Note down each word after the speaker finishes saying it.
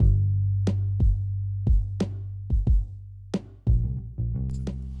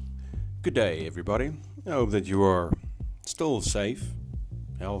Good day, everybody. I hope that you are still safe,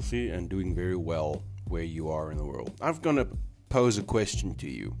 healthy, and doing very well where you are in the world. I'm going to pose a question to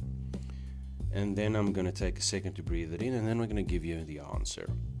you, and then I'm going to take a second to breathe it in, and then we're going to give you the answer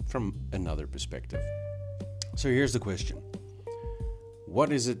from another perspective. So here's the question.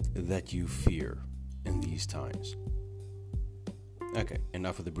 What is it that you fear in these times? Okay,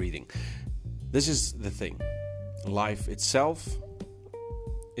 enough of the breathing. This is the thing. Life itself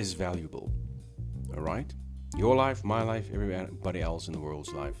is valuable. Alright? Your life, my life, everybody else in the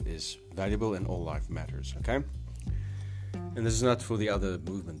world's life is valuable, and all life matters. Okay? And this is not for the other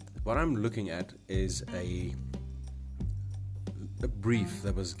movement. What I'm looking at is a brief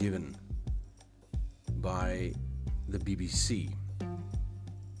that was given by the BBC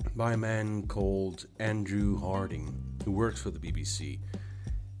by a man called Andrew Harding, who works for the BBC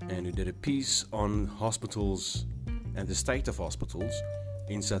and who did a piece on hospitals and the state of hospitals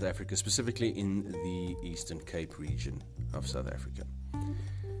in South Africa, specifically in the Eastern Cape region of South Africa.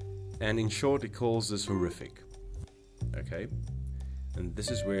 And in short, he calls this horrific. Okay? And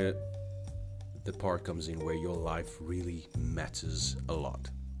this is where the part comes in where your life really matters a lot.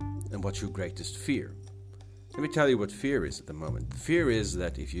 And what's your greatest fear? Let me tell you what fear is at the moment. Fear is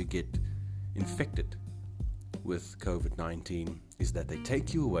that if you get infected with COVID-19, is that they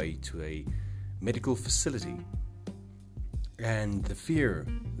take you away to a medical facility. And the fear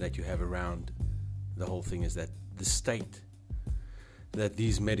that you have around the whole thing is that the state that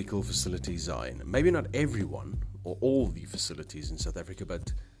these medical facilities are in, maybe not everyone or all the facilities in South Africa,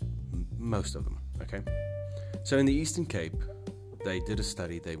 but most of them, okay? So in the Eastern Cape, they did a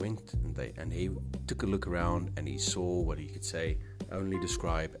study. They went and he took a look around, and he saw what he could say only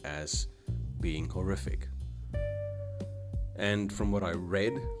describe as being horrific. And from what I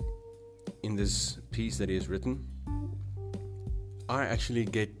read in this piece that he has written, I actually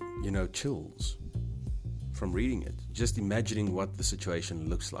get, chills from reading it, just imagining what the situation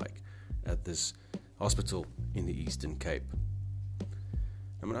looks like at this hospital in the Eastern Cape.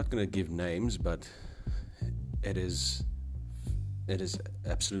 I'm not going to give names, but it is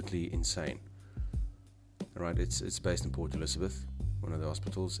absolutely insane. All right, it's based in Port Elizabeth, one of the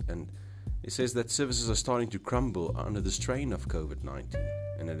hospitals, and it says that services are starting to crumble under the strain of COVID-19,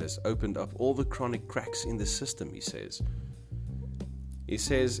 and it has opened up all the chronic cracks in the system, he says. He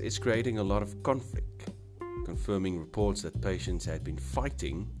says it's creating a lot of conflict, confirming reports that patients had been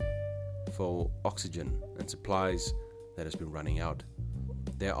fighting for oxygen and supplies that has been running out.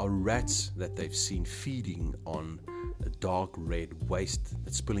 There are rats that they've seen feeding on a dark red waste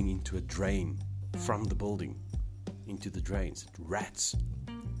that's spilling into a drain from the building into the drains. Rats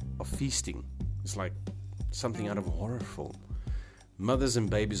are feasting. It's like something out of a horror film. Mothers and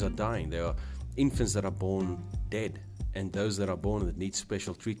babies are dying. There are infants that are born dead, and those that are born that need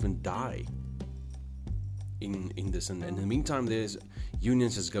special treatment die in this. And in the meantime, there's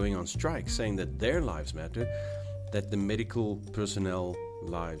unions that's going on strike saying that their lives matter, that the medical personnel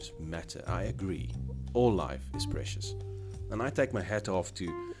lives matter. I agree. All life is precious. And I take my hat off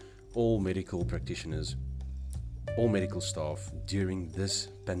to all medical practitioners, all medical staff during this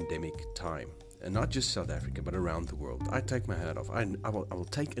pandemic time. And not just South Africa, but around the world. I take my hat off. I will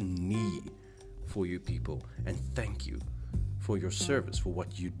take a knee for you people and thank you for your service, for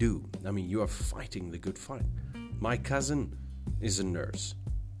what you do. I mean, you are fighting the good fight. My cousin is a nurse.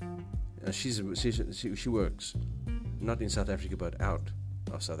 She works not in South Africa, but out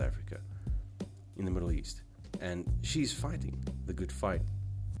of South Africa, in the Middle East, and she's fighting the good fight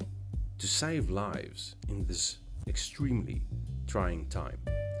to save lives in this extremely trying time.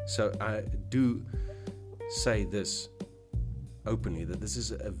 So I do say this openly, that this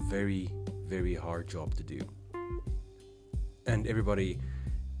is a very, very hard job to do, and everybody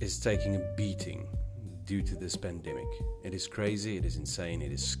is taking a beating due to this pandemic. It is crazy, it is insane,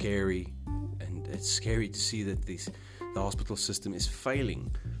 it is scary, and it's scary to see that the hospital system is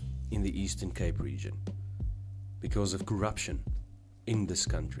failing in the Eastern Cape region because of corruption in this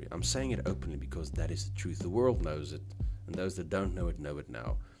country. I'm saying it openly because that is the truth. The world knows it, and those that don't know it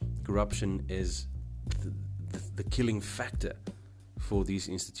now. Corruption is the killing factor for these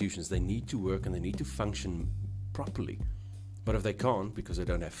institutions. They need to work and they need to function properly. But if they can't, because they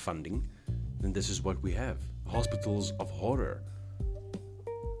don't have funding, then this is what we have. Hospitals of horror.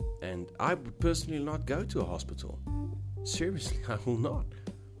 And I would personally not go to a hospital. Seriously, I will not.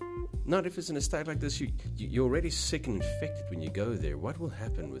 Not if it's in a state like this. You're already sick and infected when you go there. What will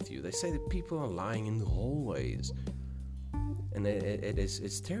happen with you? They say that people are lying in the hallways. And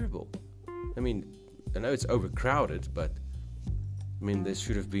it's terrible. I mean, I know it's overcrowded, but I mean, there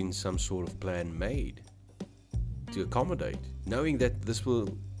should have been some sort of plan made to accommodate, knowing that this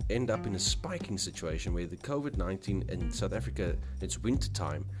will end up in a spiking situation where the COVID-19 in South Africa, it's winter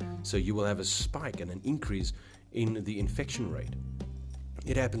time, so you will have a spike and an increase in the infection rate.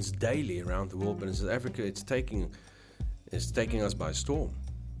 It happens daily around the world, but in South Africa, it's taking us by storm.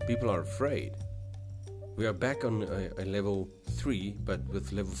 People are afraid. We are back on a level 3, but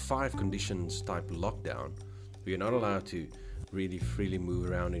with level 5 conditions type lockdown. We are not allowed to really freely move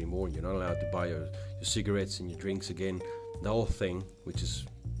around anymore. You're not allowed to buy your cigarettes and your drinks again. The whole thing, which has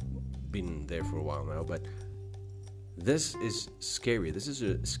been there for a while now, but this is scary. This is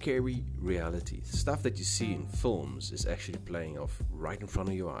a scary reality. Stuff that you see in films is actually playing off right in front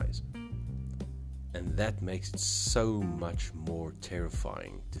of your eyes. And that makes it so much more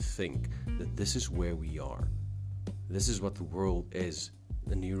terrifying to think that this is where we are. This is what the world is,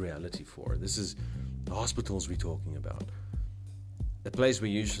 the new reality for. This is the hospitals we're talking about. A place where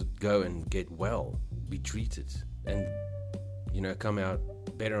you should go and get well, be treated, and, come out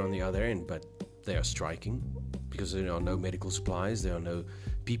better on the other end. But they are striking because there are no medical supplies, there are no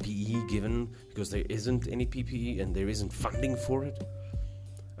PPE given because there isn't any PPE and there isn't funding for it.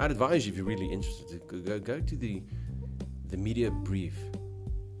 I'd advise you, if you're really interested, to go to the media brief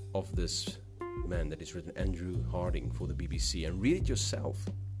of this man that is written, Andrew Harding, for the BBC, and read it yourself.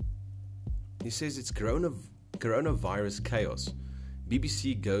 He says it's coronavirus chaos.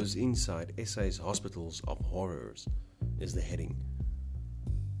 BBC goes inside SA's hospitals of horrors is the heading.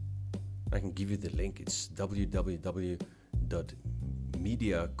 I can give you the link. It's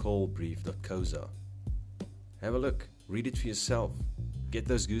www.mediacallbrief.coza. Have a look. Read it for yourself. Get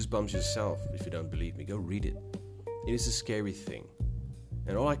those goosebumps yourself. If you don't believe me, go read it. It is a scary thing.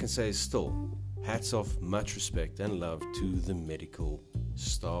 And all I can say is still, hats off, much respect and love to the medical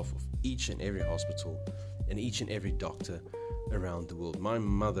staff of each and every hospital and each and every doctor around the world. My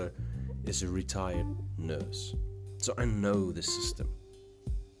mother is a retired nurse, so I know the system.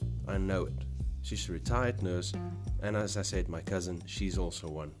 I know it. She's a retired nurse, and as I said, my cousin, she's also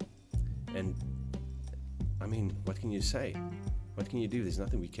one. And what can you say? What can you do? There's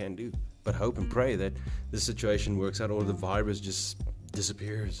nothing we can do but hope and pray that this situation works out, or the virus just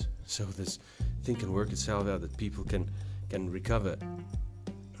disappears, so this thing can work itself out, that people can recover,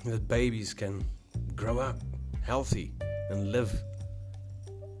 that babies can grow up healthy and live.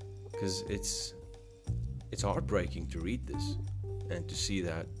 Because it's heartbreaking to read this and to see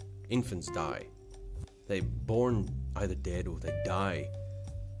that infants die. They're born either dead or they die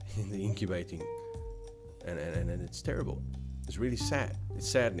in the incubating, and it's terrible. It's really sad. It's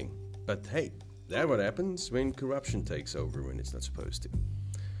saddening. But hey, that's what happens when corruption takes over when it's not supposed to.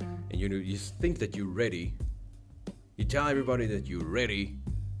 And you think that you're ready. You tell everybody that you're ready,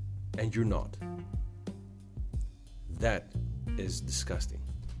 and you're not. That is disgusting.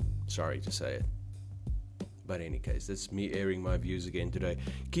 Sorry to say it. But in any case, that's me airing my views again today.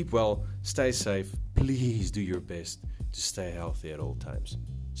 Keep well, stay safe. Please do your best to stay healthy at all times.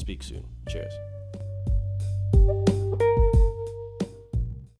 Speak soon. Cheers.